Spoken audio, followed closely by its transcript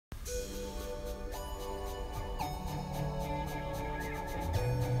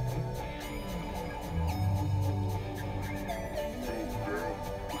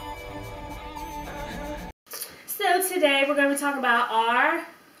today we're going to be talking about our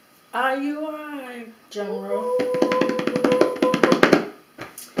IUI general.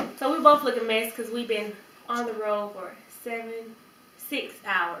 So we both look a mess because we've been on the road for 6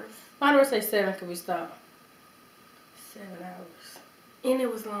 hours. Why do I say 7? Can we stop? 7 hours. And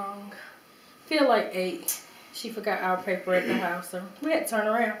it was long. Feel like 8. She forgot our paper at the house, so we had to turn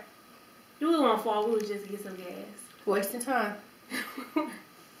around. We won't fall. We would just get some gas. Wasting time.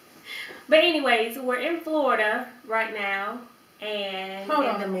 But anyways, we're in Florida right now, and hold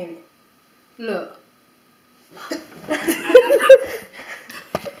on a minute. Look.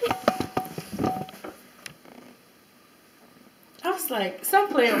 I was like,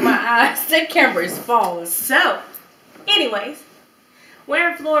 something playing with my eyes. That camera is falling. So, anyways,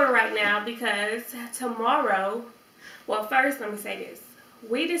 we're in Florida right now because tomorrow, well, first let me say this.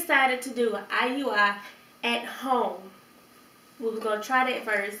 We decided to do an IUI at home. We were going to try that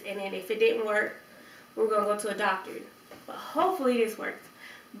first, and then if it didn't work, we were going to go to a doctor. But hopefully this works.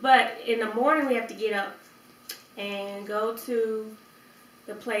 But in the morning, we have to get up and go to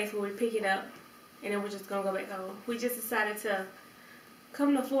the place where we pick it up, and then we're just going to go back home. We just decided to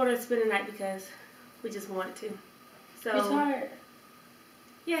come to Florida and spend the night because we just wanted to. So, you tired?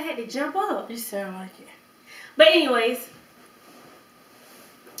 Yeah, I had to jump up. You sound like it. But anyways,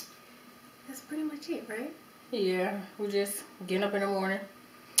 that's pretty much it, right? Yeah, we're just getting up in the morning,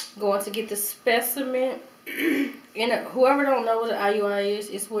 going to get the specimen. And whoever don't know what an IUI is,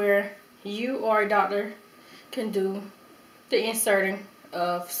 it's where you or a doctor can do the inserting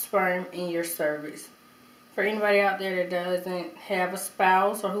of sperm in your cervix. For anybody out there that doesn't have a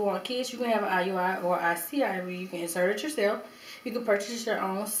spouse or who want kids, you can have an IUI or ICI where you can insert it yourself. You can purchase your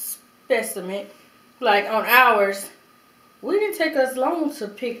own specimen. Like on ours, we didn't take us long to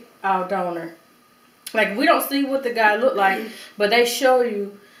pick our donor. Like, we don't see what the guy look like, but they show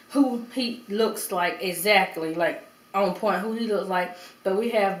you who he looks like exactly, like on point, who he looks like. But we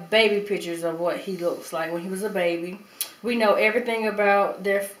have baby pictures of what he looks like when he was a baby. We know everything about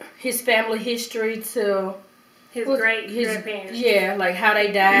his family history to his grandparents. Yeah, like how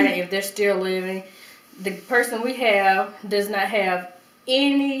they died and if they're still living. The person we have does not have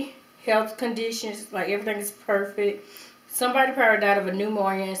any health conditions. Like, everything is perfect. Somebody probably died of a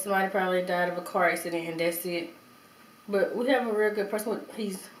pneumonia and somebody probably died of a car accident, and that's it. But we have a real good person.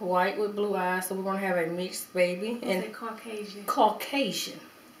 He's white with blue eyes, so we're going to have a mixed baby. And Caucasian. Caucasian.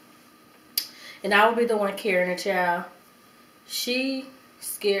 And I will be the one carrying the child. She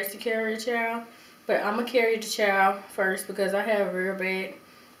scared to carry a child, but I'm going to carry the child first because I have real bad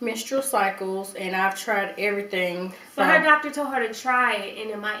menstrual cycles, and I've tried everything. But her doctor told her to try it,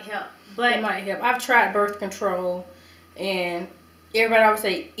 and it might help. But it might help. I've tried birth control. And everybody always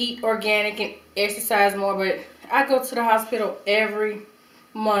say eat organic and exercise more, but I go to the hospital every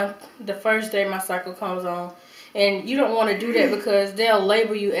month the first day my cycle comes on. And you don't want to do that because they'll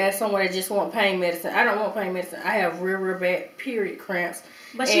label you as someone that just want pain medicine. I don't want pain medicine. I have real bad period cramps.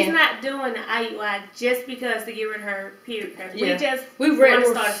 But she's not doing the IUI just because to get rid of her period cramps. Yeah. We're ready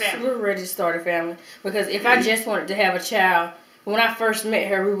to start a family. We're ready to start a family. Because if I just wanted to have a child, when I first met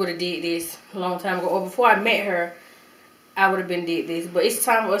her, we would have did this a long time ago. Or before I met her, I would have been did this. But it's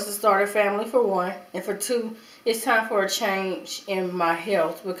time for us to start a family, for one. And for two, it's time for a change in my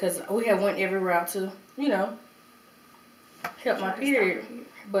health. Because we have went every route to, you know, help my period.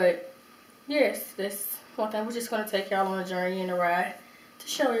 But, yes, that's one thing. We're just going to take y'all on a journey and a ride to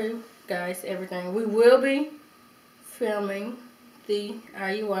show you guys everything. We will be filming the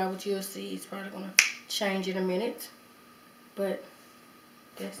IUI, which you'll see. It's probably going to change in a minute. But,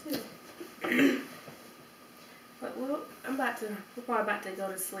 that's it. But we're probably about to go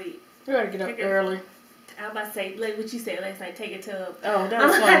to sleep. We gotta get up early. I was about to say, like what you said last night, take a tub. Oh, that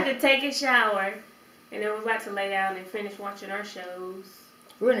was fun. I'm going to have to take a shower, and then we're about to lay down and finish watching our shows.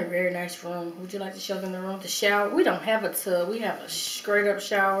 We're in a very nice room. Would you like to show them the room? The shower. We don't have a tub. We have a straight up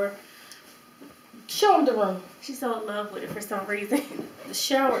shower. Show them the room. She's so in love with it for some reason. The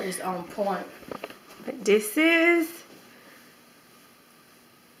shower is on point. But this is...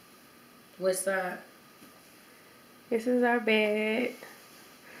 What side? This is our bed.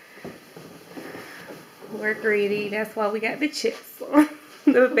 We're greedy. That's why we got the chips on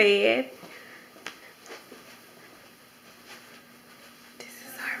the bed. This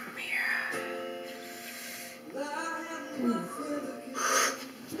is our mirror.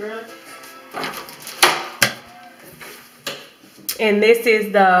 Really? And this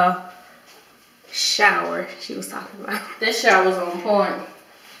is the shower she was talking about. That shower's on point.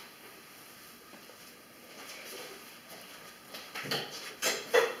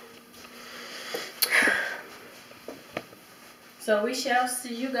 So we shall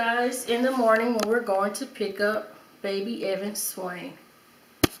see you guys in the morning when we're going to pick up baby Evan Swain.